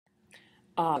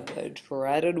The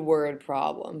dreaded word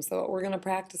problem. So what we're going to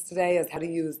practice today is how to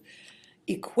use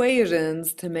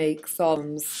equations to make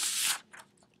solves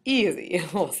easy,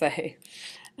 we'll say.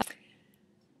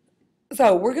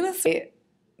 So we're going to start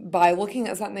by looking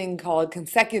at something called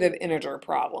consecutive integer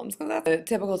problems, because that's a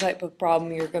typical type of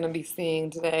problem you're going to be seeing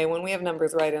today when we have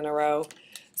numbers right in a row.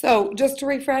 So just to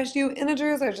refresh you,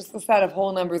 integers are just a set of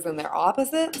whole numbers and their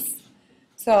opposites.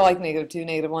 So like -2,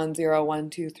 -1, 0, 1,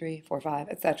 2, 3, 4, 5,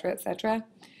 etc., etc.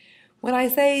 When I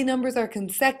say numbers are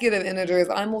consecutive integers,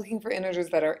 I'm looking for integers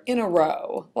that are in a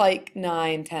row, like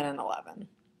 9, 10, and 11.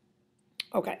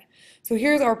 Okay, so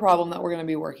here's our problem that we're going to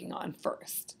be working on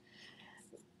first.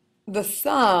 The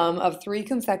sum of three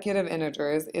consecutive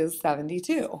integers is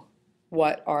 72.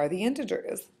 What are the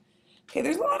integers? Okay,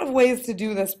 there's a lot of ways to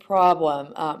do this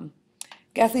problem.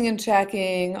 Guessing and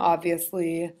checking,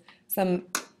 obviously, some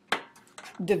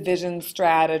division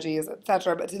strategies,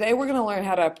 etc. But today we're going to learn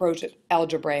how to approach it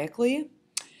algebraically.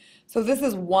 So this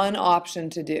is one option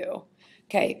to do.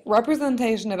 Okay,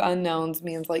 representation of unknowns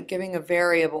means like giving a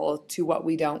variable to what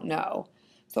we don't know.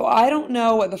 So I don't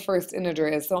know what the first integer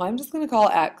is, so I'm just going to call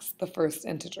x the first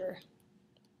integer.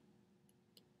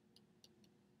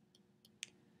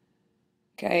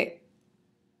 Okay,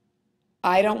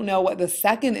 I don't know what the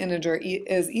second integer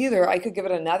is either. I could give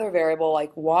it another variable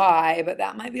like y, but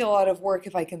that might be a lot of work.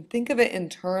 If I can think of it in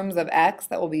terms of x,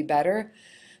 that will be better.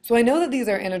 So I know that these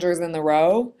are integers in the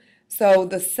row, so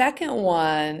the second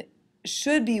one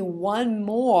should be one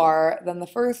more than the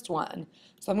first one.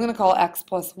 So I'm going to call x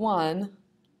plus 1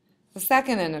 the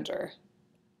second integer.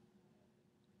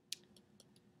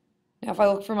 Now if I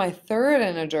look for my third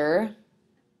integer,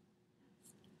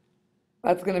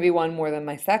 that's going to be one more than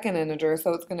my second integer,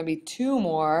 so it's going to be 2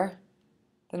 more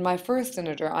than my first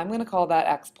integer. I'm going to call that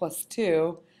x plus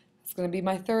 2. It's going to be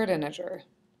my third integer.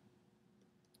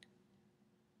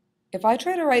 If I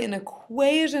try to write an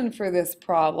equation for this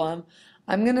problem,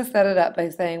 I'm going to set it up by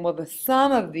saying, well, the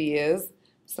sum of these,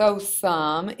 so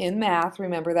sum in math,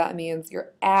 remember that means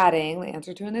you're adding, the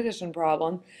answer to an addition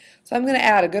problem. So I'm going to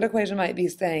add, a good equation might be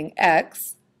saying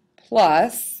x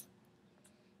plus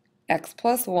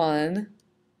 1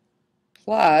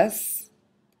 plus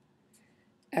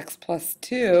x plus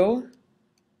 2,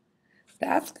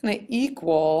 that's going to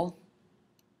equal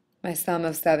my sum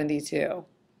of 72.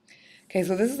 Okay,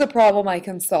 so this is a problem I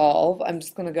can solve. I'm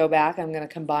just going to go back. I'm going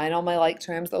to combine all my like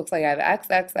terms. It looks like I have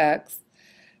x.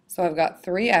 So I've got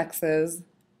 3 x's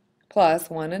plus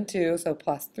 1 and 2, so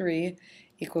plus 3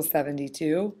 equals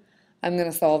 72. I'm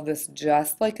going to solve this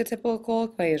just like a typical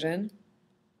equation.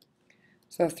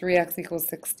 So 3x equals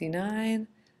 69.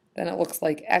 Then it looks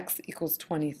like x equals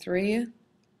 23.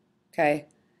 Okay,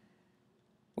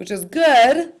 which is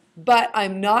good, but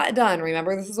I'm not done.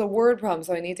 Remember, this is a word problem,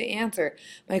 so I need to answer.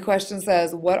 My question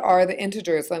says, what are the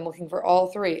integers? So I'm looking for all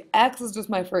three. X is just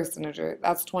my first integer.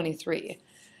 That's 23.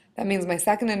 That means my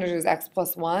second integer is x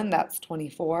plus 1. That's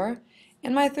 24.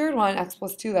 And my third one, x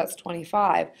plus 2, that's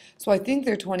 25. So I think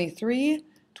they're 23,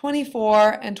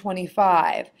 24, and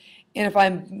 25. And if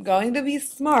I'm going to be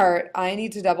smart, I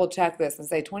need to double check this and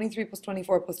say 23 plus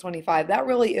 24 plus 25. That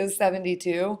really is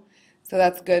 72. So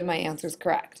that's good, my answer is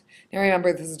correct. Now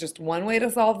remember, this is just one way to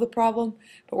solve the problem,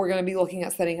 but we're going to be looking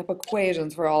at setting up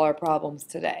equations for all our problems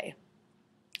today.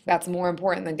 That's more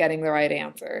important than getting the right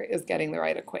answer, is getting the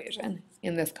right equation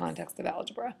in this context of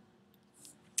algebra.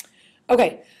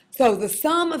 Okay, so the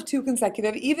sum of two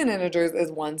consecutive even integers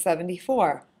is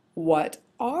 174. What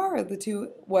are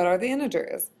the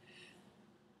integers?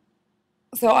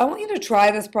 So I want you to try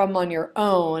this problem on your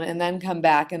own and then come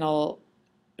back and I'll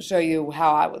show you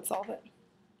how I would solve it.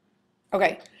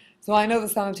 Okay, so I know the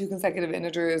sum of two consecutive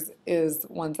integers is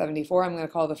 174. I'm going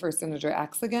to call the first integer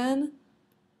x again.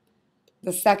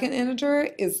 The second integer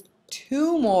is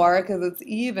 2 more because it's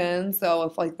even, so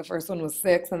if like the first one was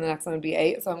 6 and the next one would be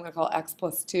 8, so I'm going to call x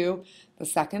plus 2 the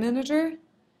second integer.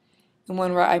 And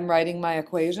when I'm writing my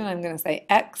equation, I'm going to say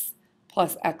x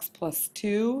plus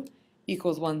 2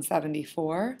 equals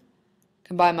 174.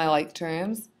 Combine my like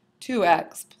terms.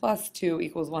 2x plus 2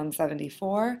 equals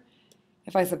 174.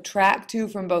 If I subtract 2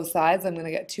 from both sides, I'm going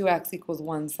to get 2x equals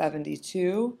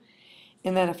 172.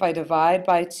 And then if I divide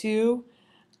by 2,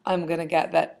 I'm going to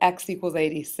get that x equals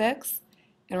 86.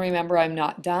 And remember, I'm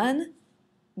not done.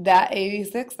 That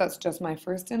 86, that's just my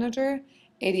first integer.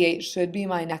 88 should be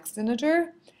my next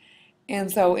integer.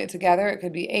 And so together it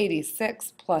could be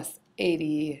 86 plus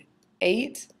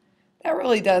 88. That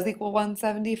really does equal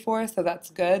 174, so that's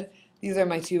good. These are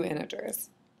my two integers.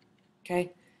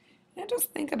 Okay? And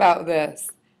just think about this.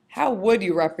 How would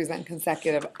you represent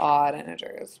consecutive odd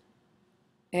integers?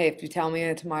 Hey, if you tell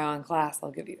me tomorrow in class,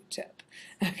 I'll give you a tip.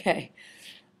 Okay.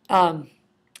 Um,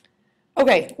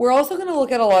 okay, we're also going to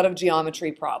look at a lot of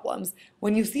geometry problems.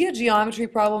 When you see a geometry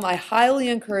problem, I highly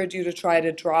encourage you to try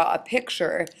to draw a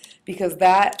picture because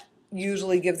that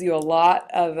usually gives you a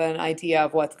lot of an idea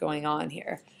of what's going on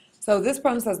here. So this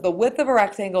problem says the width of a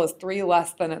rectangle is 3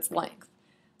 less than its length.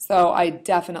 So I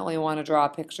definitely want to draw a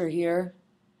picture here.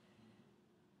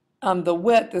 The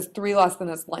width is 3 less than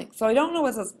its length. So I don't know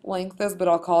what its length is, but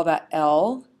I'll call that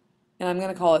L. And I'm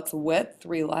going to call its width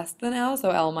 3 less than L,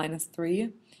 so L minus 3.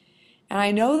 And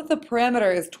I know that the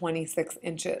perimeter is 26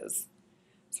 inches.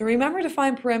 So remember, to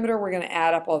find perimeter, we're going to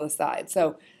add up all the sides.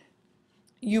 So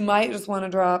you might just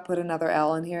want to put another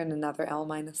L in here and another L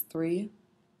minus 3.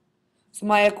 So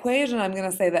my equation, I'm going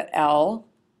to say that L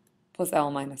plus L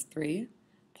minus 3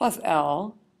 plus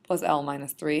L plus L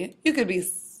minus 3. You could be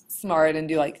smart and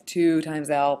do like 2 times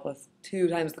L plus 2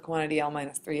 times the quantity L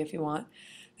minus 3 if you want.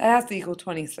 That has to equal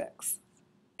 26.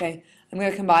 Okay, I'm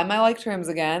going to combine my like terms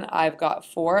again. I've got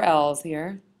 4 L's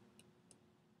here,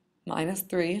 minus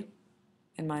 3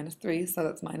 and minus 3, so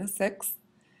that's minus 6,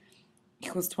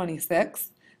 equals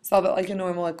 26. Solve it like a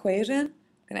normal equation.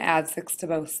 I'm going to add 6 to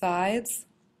both sides.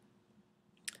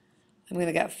 I'm going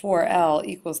to get 4L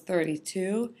equals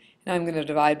 32, and I'm going to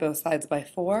divide both sides by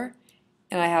 4,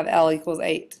 and I have L equals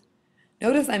 8.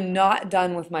 Notice I'm not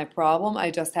done with my problem, I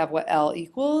just have what L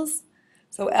equals.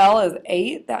 So L is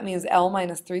 8, that means L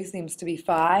minus 3 seems to be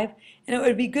 5, and it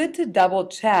would be good to double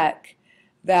check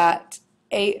that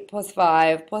 8 plus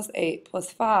 5 plus 8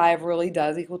 plus 5 really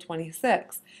does equal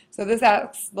 26. So this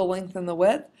asks the length and the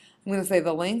width. I'm going to say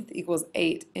the length equals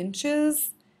 8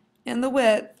 inches, and the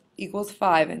width equals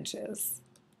 5 inches.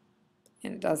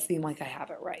 And it does seem like I have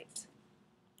it right.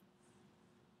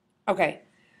 Okay,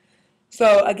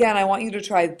 so again, I want you to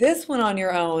try this one on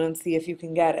your own and see if you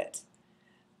can get it.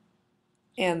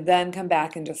 And then come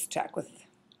back and just check with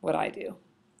what I do.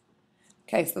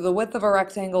 Okay, so the width of a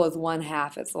rectangle is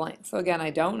 1/2 its length. So again,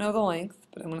 I don't know the length,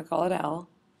 but I'm going to call it L.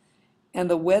 And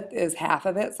the width is half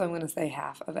of it, so I'm going to say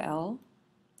half of L.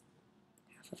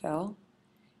 Half of L.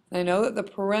 And I know that the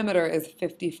perimeter is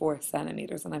 54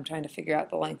 centimeters, and I'm trying to figure out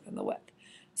the length and the width.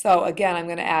 So again, I'm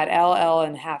going to add L, L,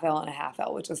 and a half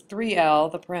L, which is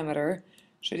 3L, the perimeter,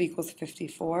 should equals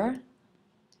 54.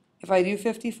 If I do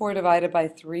 54 divided by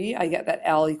 3, I get that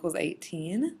L equals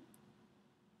 18.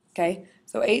 Okay,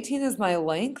 so 18 is my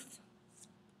length.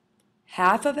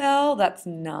 Half of L, that's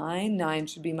 9. 9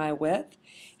 should be my width.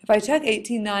 If I check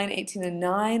 18, 9, 18, and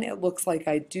 9, it looks like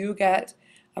I do get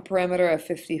a perimeter of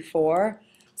 54.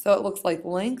 So it looks like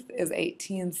length is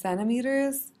 18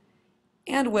 centimeters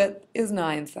and width is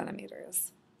 9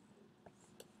 centimeters.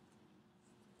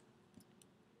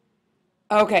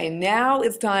 Okay, now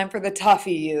it's time for the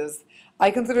toughies.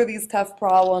 I consider these tough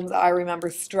problems. I remember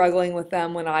struggling with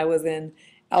them when I was in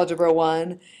Algebra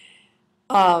 1.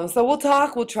 So we'll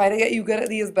try to get you good at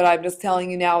these, but I'm just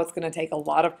telling you now it's going to take a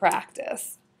lot of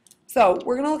practice. So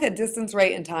we're going to look at distance,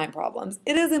 rate, and time problems.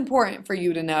 It is important for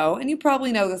you to know, and you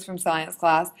probably know this from science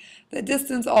class, that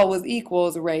distance always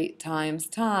equals rate times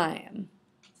time.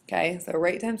 Okay, so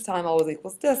rate times time always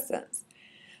equals distance.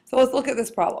 So let's look at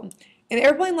this problem. An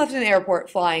airplane left an airport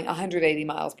flying 180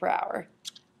 miles per hour.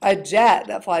 A jet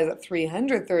that flies at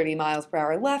 330 miles per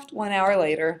hour left 1 hour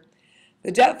later.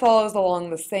 The jet follows along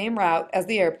the same route as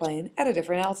the airplane at a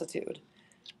different altitude.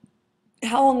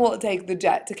 How long will it take the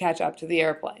jet to catch up to the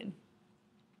airplane?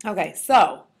 Okay,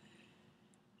 so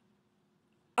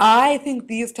I think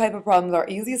these type of problems are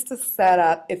easiest to set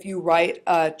up if you write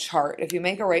a chart. If you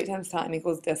make a rate times time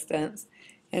equals distance,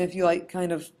 and if you like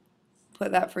kind of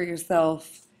put that for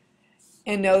yourself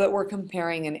and know that we're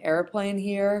comparing an airplane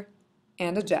here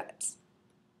and a jet.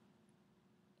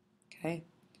 Okay,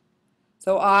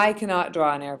 so I cannot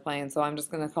draw an airplane, so I'm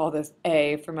just going to call this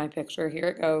A for my picture. Here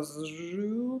it goes.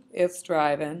 It's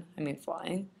driving,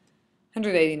 flying,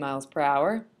 180 miles per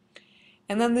hour.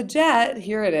 And then the jet,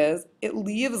 here it is, it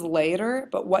leaves later,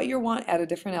 but what you want at a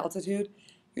different altitude,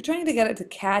 you're trying to get it to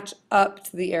catch up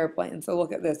to the airplane. So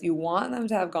look at this. You want them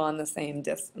to have gone the same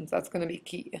distance. That's going to be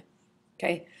key.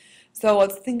 Okay, so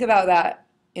let's think about that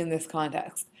in this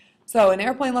context. So an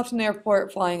airplane left an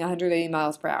airport flying 180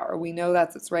 miles per hour. We know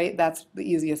that's its rate. That's the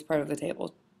easiest part of the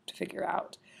table to figure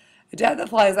out. A jet that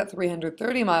flies at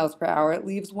 330 miles per hour, it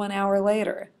leaves 1 hour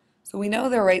later. So we know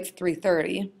their rate's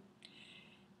 330.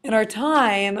 And our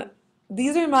time,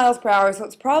 these are in miles per hour, so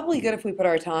it's probably good if we put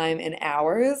our time in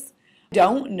hours.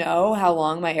 Don't know how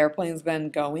long my airplane's been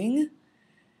going.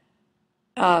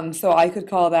 So I could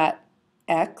call that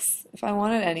X if I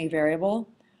wanted any variable.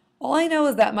 All I know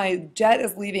is that my jet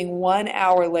is leaving 1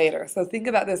 hour later. So think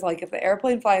about this, like if the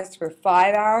airplane flies for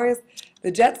 5 hours,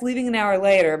 The jet's leaving an hour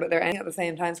later, but they're ending at the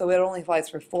same time, so it only flies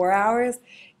for 4 hours.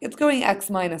 It's going x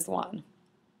minus 1.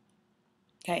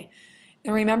 Okay,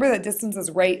 and remember that distance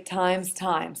is rate times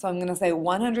time. So I'm going to say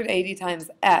 180 times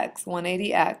x,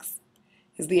 180x,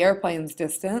 is the airplane's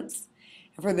distance.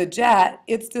 And for the jet,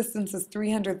 its distance is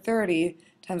 330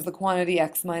 times the quantity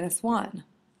x minus 1.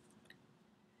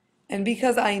 And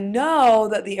because I know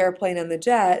that the airplane and the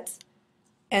jet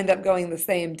end up going the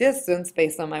same distance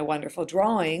based on my wonderful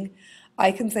drawing,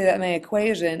 I can say that my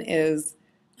equation is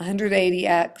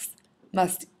 180x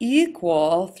must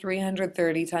equal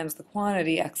 330 times the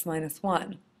quantity x minus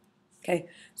 1. Okay,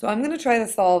 so I'm going to try to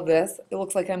solve this. It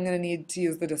looks like I'm going to need to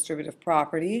use the distributive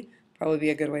property. Probably be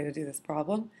a good way to do this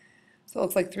problem. So it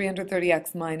looks like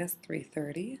 330x minus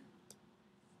 330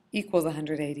 equals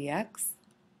 180x.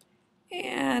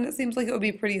 And it seems like it would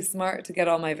be pretty smart to get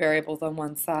all my variables on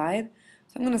one side.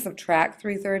 So I'm going to subtract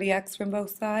 330x from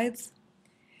both sides.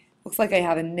 Looks like I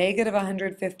have a negative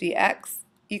 150x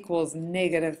equals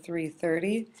negative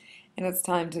 330, and it's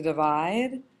time to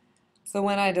divide. So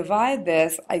when I divide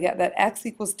this, I get that x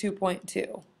equals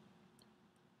 2.2.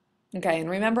 Okay, and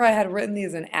remember I had written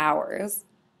these in hours.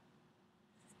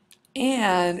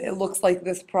 And it looks like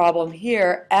this problem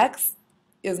here, x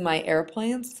is my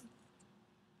airplanes,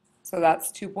 so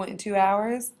that's 2.2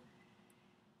 hours.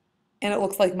 And it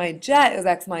looks like my jet is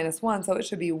x minus 1, so it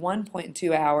should be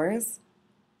 1.2 hours.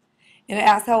 And it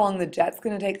asks how long the jet's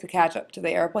going to take to catch up to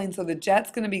the airplane, so the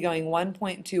jet's going to be going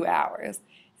 1.2 hours.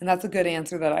 And that's a good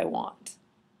answer that I want.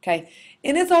 Okay,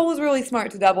 and it's always really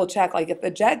smart to double check, like if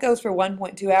the jet goes for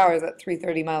 1.2 hours at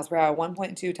 330 miles per hour,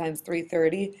 1.2 times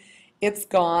 330, it's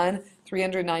gone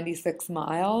 396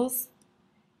 miles.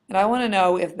 And I want to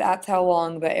know if that's how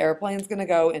long the airplane's going to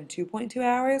go in 2.2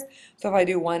 hours. So if I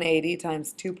do 180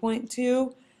 times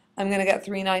 2.2, I'm going to get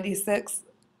 396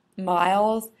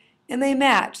 miles, and they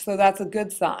match, so that's a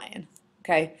good sign.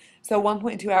 Okay, so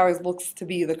 1.2 hours looks to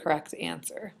be the correct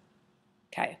answer.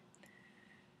 Okay.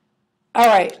 All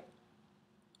right.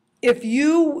 If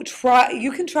you try,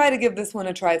 you can try to give this one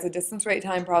a try. It's a distance, rate,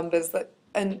 time problem, but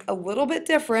it's a little bit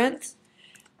different.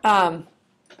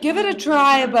 Give it a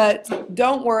try, but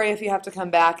don't worry if you have to come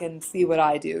back and see what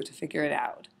I do to figure it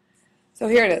out. So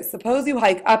here it is. Suppose you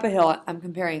hike up a hill. I'm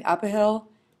comparing up a hill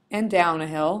and down a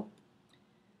hill.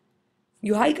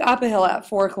 You hike up a hill at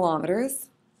 4 kilometers.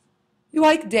 You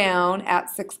hike down at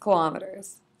 6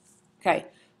 kilometers. Okay,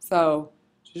 so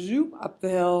zoop, up the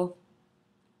hill,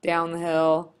 down the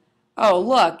hill. Oh,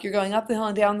 look, you're going up the hill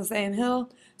and down the same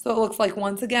hill. So it looks like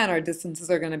once again our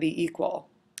distances are going to be equal.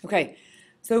 Okay,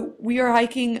 so we are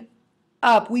hiking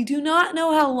up. We do not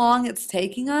know how long it's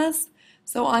taking us,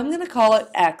 so I'm going to call it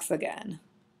x again.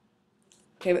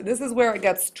 Okay, but this is where it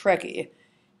gets tricky.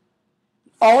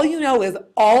 All you know is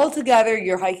altogether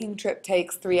your hiking trip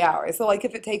takes 3 hours. So like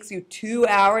if it takes you 2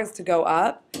 hours to go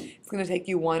up, it's going to take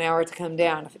you 1 hour to come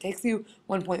down. If it takes you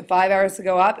 1.5 hours to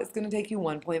go up, it's going to take you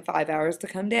 1.5 hours to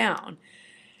come down.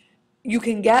 You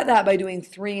can get that by doing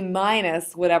 3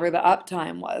 minus whatever the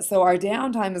uptime was. So our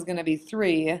downtime is going to be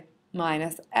 3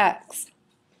 minus x.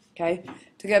 Okay?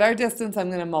 To get our distance, I'm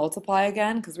going to multiply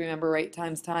again, because remember rate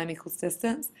times time equals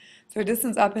distance. So our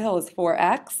distance up a hill is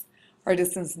 4x. Our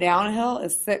distance down a hill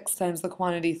is 6 times the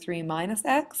quantity 3 minus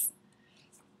x.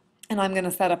 And I'm going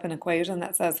to set up an equation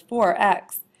that says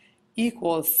 4x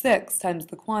equals 6 times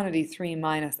the quantity 3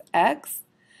 minus x.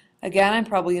 Again, I'm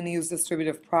probably going to use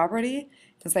distributive property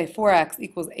to say 4x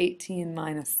equals 18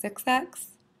 minus 6x.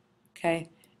 Okay,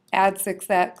 add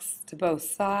 6x to both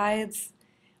sides.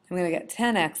 I'm going to get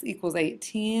 10x equals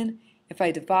 18. If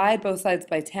I divide both sides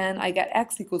by 10, I get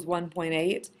x equals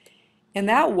 1.8. And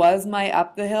that was my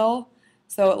up the hill,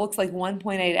 so it looks like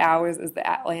 1.8 hours is the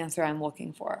answer I'm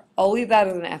looking for. I'll leave that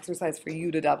as an exercise for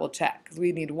you to double check, because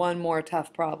we need one more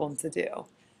tough problem to do.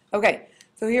 Okay,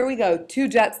 so here we go. 2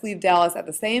 jets leave Dallas at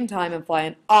the same time and fly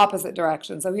in opposite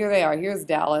directions. So here they are. Here's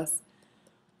Dallas.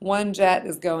 One jet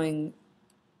is going,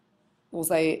 we'll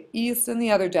say east, and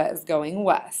the other jet is going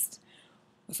west.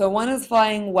 So one is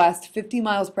flying west 50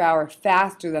 miles per hour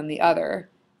faster than the other.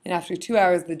 And after 2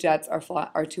 hours, the jets are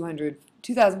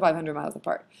 2,500 miles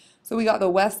apart. So we got the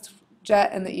west jet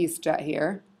and the east jet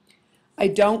here. I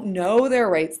don't know their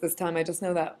rates this time. I just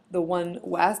know that the one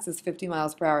west is 50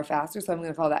 miles per hour faster, so I'm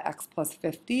going to call that x plus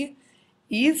 50.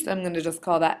 East, I'm going to just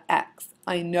call that x.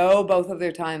 I know both of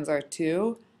their times are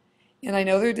 2, and I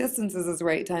know their distances is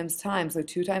rate times time, so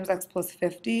 2 times x plus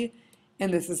 50,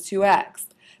 and this is 2x.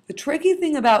 The tricky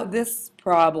thing about this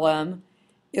problem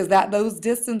is that those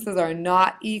distances are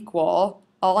not equal.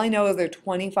 All I know is they're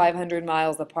 2,500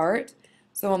 miles apart.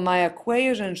 So my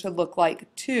equation should look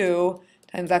like 2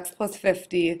 times x plus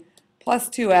 50 plus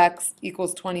 2x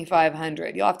equals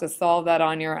 2,500. You'll have to solve that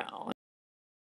on your own.